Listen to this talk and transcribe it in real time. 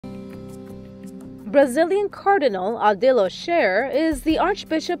Brazilian Cardinal Adilo Scherer is the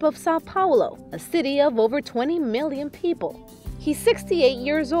Archbishop of Sao Paulo, a city of over 20 million people. He's 68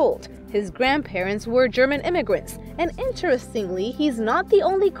 years old. His grandparents were German immigrants, and interestingly, he's not the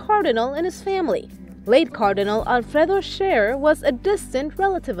only cardinal in his family. Late Cardinal Alfredo Scherer was a distant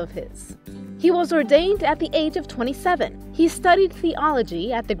relative of his. He was ordained at the age of 27. He studied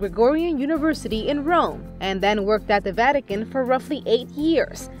theology at the Gregorian University in Rome and then worked at the Vatican for roughly 8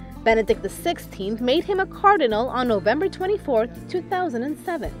 years. Benedict XVI made him a cardinal on November 24,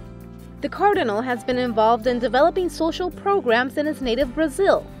 2007. The cardinal has been involved in developing social programs in his native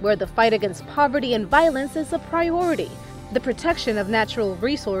Brazil, where the fight against poverty and violence is a priority. The protection of natural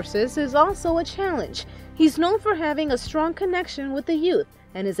resources is also a challenge. He's known for having a strong connection with the youth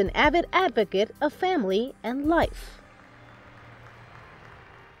and is an avid advocate of family and life.